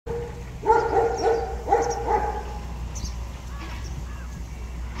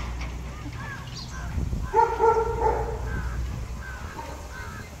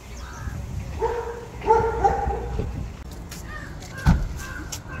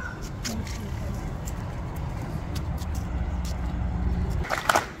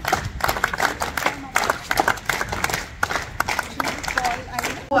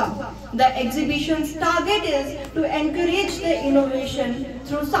nation's target is to encourage the innovation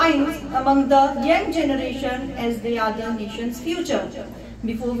through science among the young generation as they are the nation's future.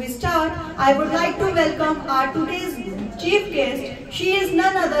 Before we start, I would like to welcome our today's chief guest. She is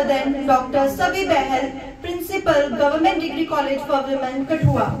none other than Dr. Sabi Bahal, Principal, Government Degree College for Women,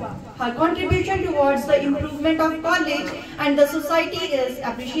 Kathua. Her contribution towards the improvement of college and the society is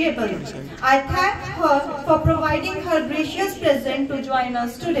appreciable. I thank her for providing her gracious presence to join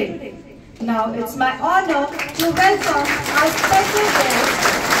us today. Now it's my honor to welcome our special guest,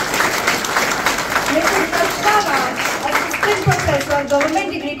 Mrs. Kathua, Assistant Professor, Government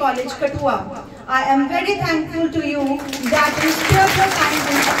Degree College, Kathua. I am very thankful to you that you spared your time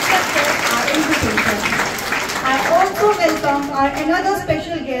and accepted our invitation. I also welcome our another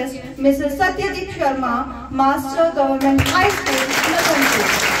special guest, Mrs. Satyadeep Sharma, Master, Government High School, Naganpur.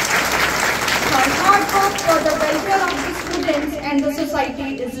 Her hard work for the welfare of the students and the society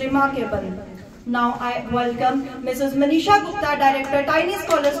is remarkable. Now I welcome Mrs. Manisha Gupta, Director, Tiny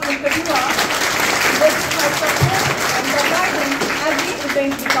Scholars School, Kathua. With her support and the guidance, every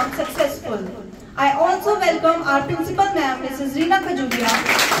event becomes successful. I also welcome our Principal Ma'am, Mrs. Reena Khajuria.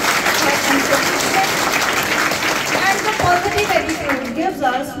 And the positive attitude gives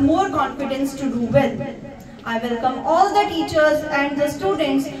us more confidence to do well. I welcome all the teachers and the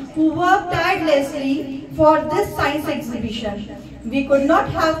students who work tirelessly for this science exhibition. We could not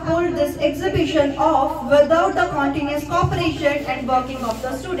have pulled this exhibition off without the continuous cooperation and working of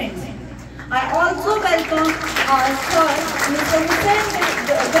the students. I also welcome our sir, Mr.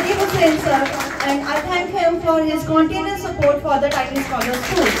 Garib Hussain sir, and I thank him for his continuous support for the Tiny Scholars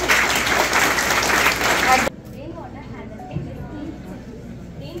School.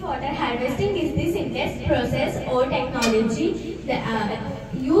 Rainwater harvesting is the simplest process or technology that,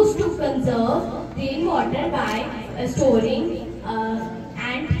 used to conserve rainwater by storing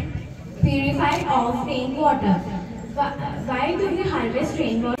and purified of rainwater. Why do we harvest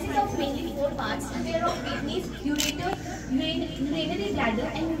rainwater? It consists of mainly four parts, whereof kidneys, ureter, urinary bladder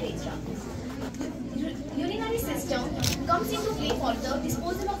and urethra. Urinary system comes into play for the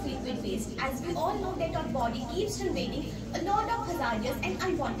disposal of liquid waste. As we all know that our body keeps generating a lot of hazardous and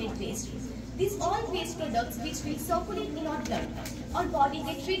unwanted waste. These all waste products which will circulate in our blood. Our body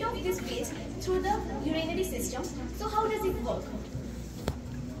gets rid of this waste through the urinary system. So how does it work?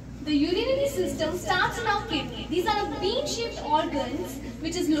 The urinary system starts in our kidney. These are bean-shaped organs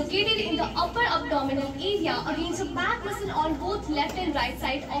which is located in the upper abdominal area against the back muscle on both left and right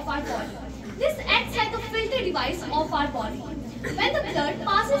side of our body. This acts like a filter device of our body. When the blood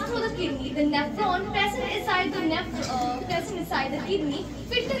passes through the kidney, the nephron present inside the kidney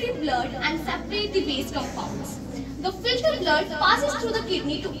filter the blood and separate the waste compounds. The filtered blood passes through the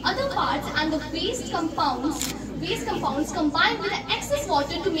kidney to other parts and the waste compounds combine with the excess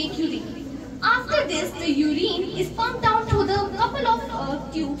water to make urine. After this, the urine is pumped down through the couple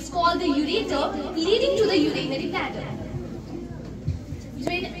of tubes called the ureter, leading to the urinary bladder.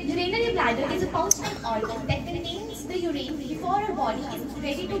 Urinary bladder is a pouch-like organ that contains the urine before our body is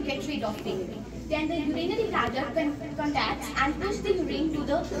ready to get rid of it. Then the urinary bladder contracts and pushes the urine to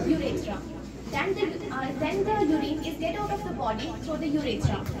the urethra. Then the urine is get out of the body through the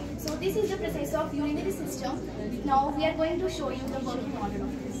urethra. So this is the process of urinary system. Now we are going to show you the working model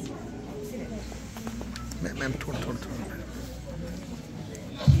of this. Ma'am, थोड़ा.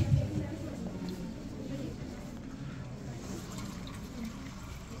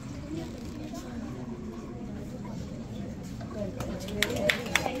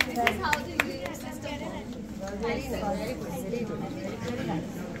 This is how the urinary system works.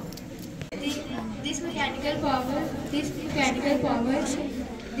 This mechanical power,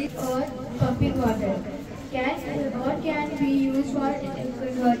 this or pumping water can be used for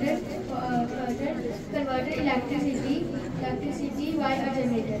converter electricity by a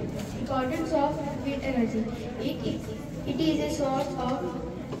generator. Importance of wind energy. It is a source of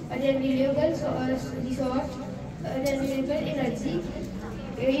renewable energy.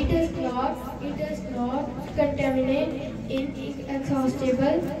 It does not contaminate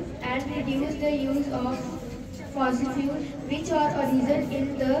inexhaustible and reduce the use of fossil fuels, which are a reason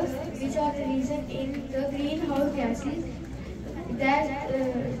in the greenhouse gases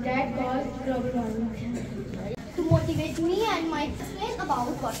that cause global warming. To motivate me and might explain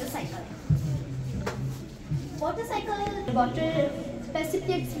about water cycle. Water cycle, water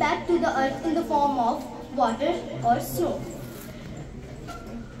precipitates back to the earth in the form of water or snow.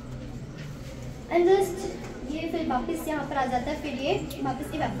 And just ये फिर वापस यहाँ पर आ जाता है, फिर ये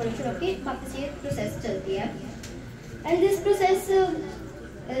वापस इवेपोरेशन होके वापस ये प्रोसेस चलती है. And this process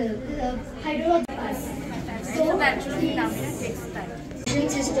hydrology. So natural phenomena takes time.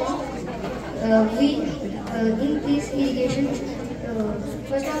 System We in this irrigation,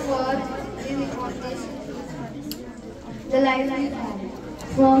 first of all, we will on this the light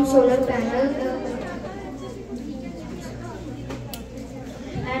from solar panel,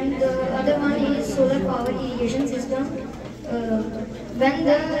 and the other one is solar power irrigation system. When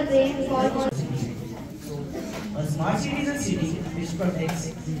the rain falls on. A smart city is a city which protects,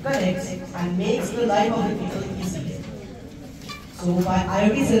 connects, and makes the life of the people easy. So, by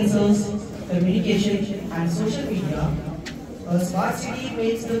IoT sensors, communication, and social media, a smart city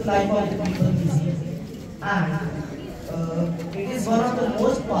makes the life of the people easy. And it is one of the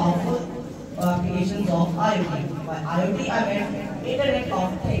most powerful applications of IoT. By IoT, I meant Internet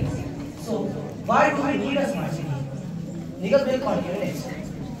of Things. So, why do we need a smart city? Nikhil will continue next.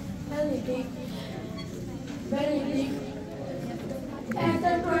 And the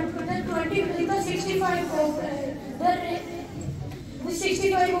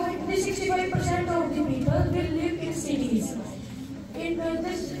 65% of the people will live in cities. In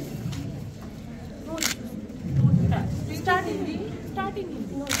this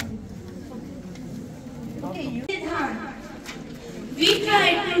we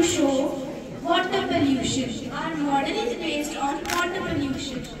tried to show water pollution. Our model is based on water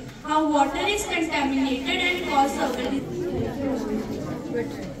pollution. How water is contaminated and cause several diseases.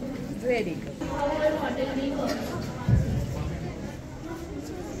 Very good.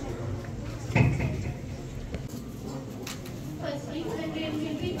 Firstly, when rain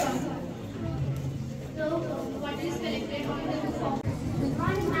will be come, the water is collected on the roof of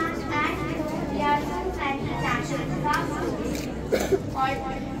one match and we are so natural disasters.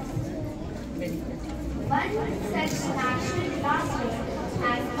 One such natural disaster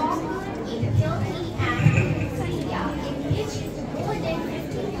has occurred in Turkey and Syria, in which more than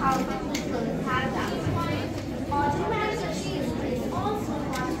 15,000 people have died. Automatic is also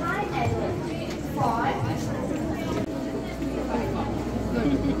on high alert for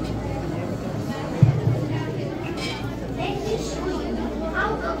let me show you how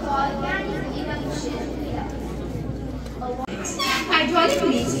the volcanic eruption erupts. Hydraulic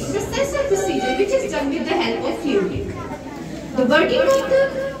means process or procedure which is done with the help of fluid. The working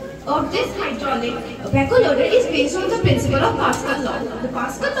of this hydraulic vacuum loader is based on the principle of Pascal law. The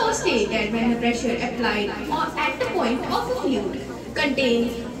Pascal law states that when the pressure applied at the point of the fluid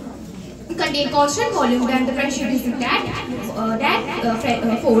contain constant volume, then the pressure is that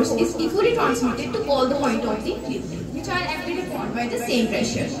force is equally transmitted to all the points of the fluid, which are acted upon by the same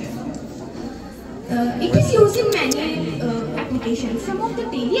pressure. It is used in many applications. Some of the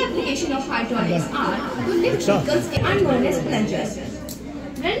daily applications of hydraulics are to lift vehicles and known as plungers.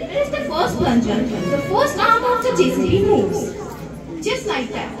 When it is the first plunger, the first arm of the JCB moves, just like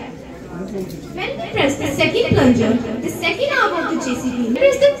that. When we press the second plunger, the second arm of the JCB moves. When it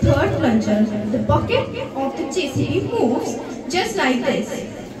is the third plunger, the bucket of the JCB moves, just like this.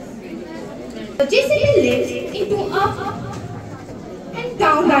 The JCB lifts into up and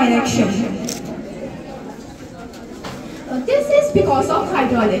down direction. This is because of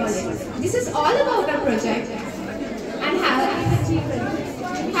hydraulics. This is all about our project, and have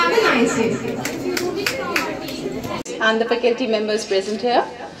a nice day. And the faculty members present here.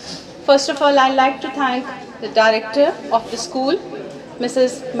 First of all, I'd like to thank the director of the school,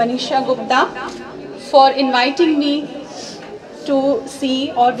 Mrs. Manisha Gupta, for inviting me to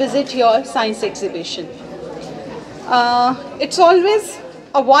see or visit your science exhibition. It's always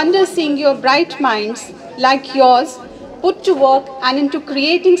a wonder seeing your bright minds like yours put to work and into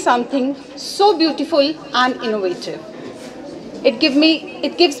creating something so beautiful and innovative. It gives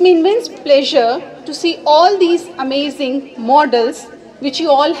me immense pleasure to see all these amazing models which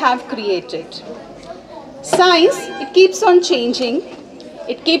you all have created. Science, it keeps on changing,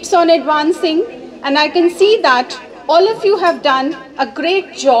 it keeps on advancing, and I can see that all of you have done a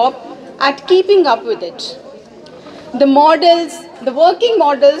great job at keeping up with it. The models, the working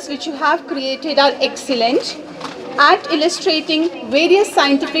models which you have created are excellent at illustrating various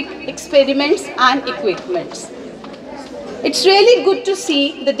scientific experiments and equipments. It's really good to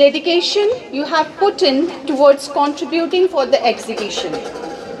see the dedication you have put in towards contributing for the exhibition.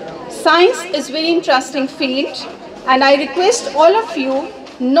 Science is a very interesting field, and I request all of you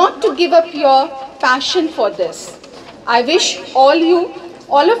not to give up your passion for this. I wish all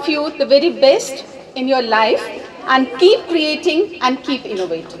of you the very best in your life, and keep creating and keep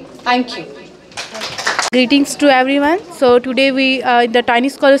innovating. Thank you. Greetings to everyone. So today we, in the Tiny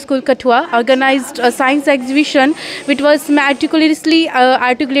Scholar School Kathua, organized a science exhibition which was meticulously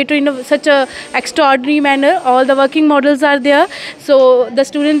articulated in such a extraordinary manner. All the working models are there. So the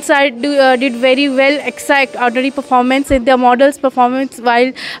students did very well, extraordinary performance in their models performance.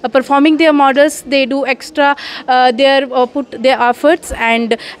 While performing their models, they do extra put their efforts.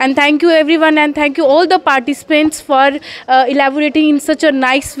 And thank you everyone, and thank you all the participants for elaborating in such a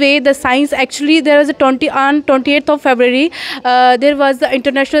nice way the science. Actually, there was on 28th of February, there was the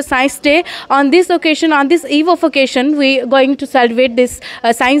International Science Day. On this occasion, on this eve of occasion, we are going to celebrate this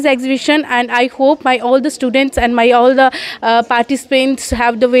science exhibition, and I hope all the students and all the participants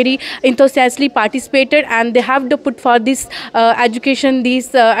have the very enthusiastically participated, and they have to put for this education,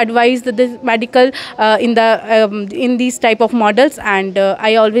 these advice, the medical in these type of models, and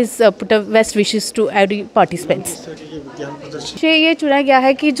I always put a best wishes to every participants. ये चुना गया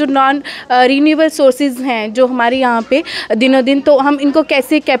है कि जो non renewable sources हैं जो हमारे यहाँ पे दिनों दिन, तो हम इनको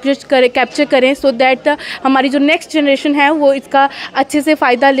कैसे कैप्चर करें सो दैट हमारी जो नेक्स्ट जनरेशन है वो इसका अच्छे से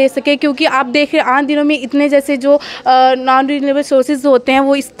फ़ायदा ले सके। क्योंकि आप देख रहे हैं आज दिनों में इतने जैसे जो नॉन रीन्यूएबल सोर्सेज होते हैं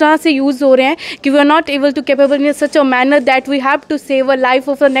वो इस तरह से यूज़ हो रहे हैं कि we are not able to capable in such a manner that we have to save a life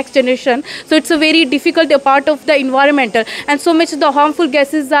of the next generation. So it's a very difficult part of the environmental, and so much the harmful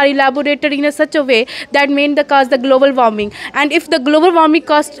gases are elaborated in such a way that cause the global warming. And if the global warming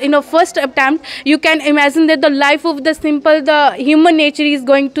caused in a first attempt, you can imagine that the life of the human nature is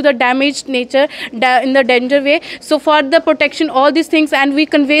going to the damaged nature in the danger way. So for the protection all these things, and we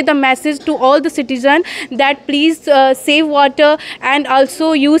convey the message to all the citizens that please save water and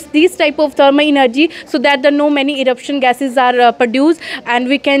also use these type of thermal energy so that no many eruption gases are produced, and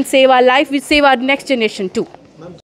we can save our life, we save our next generation too.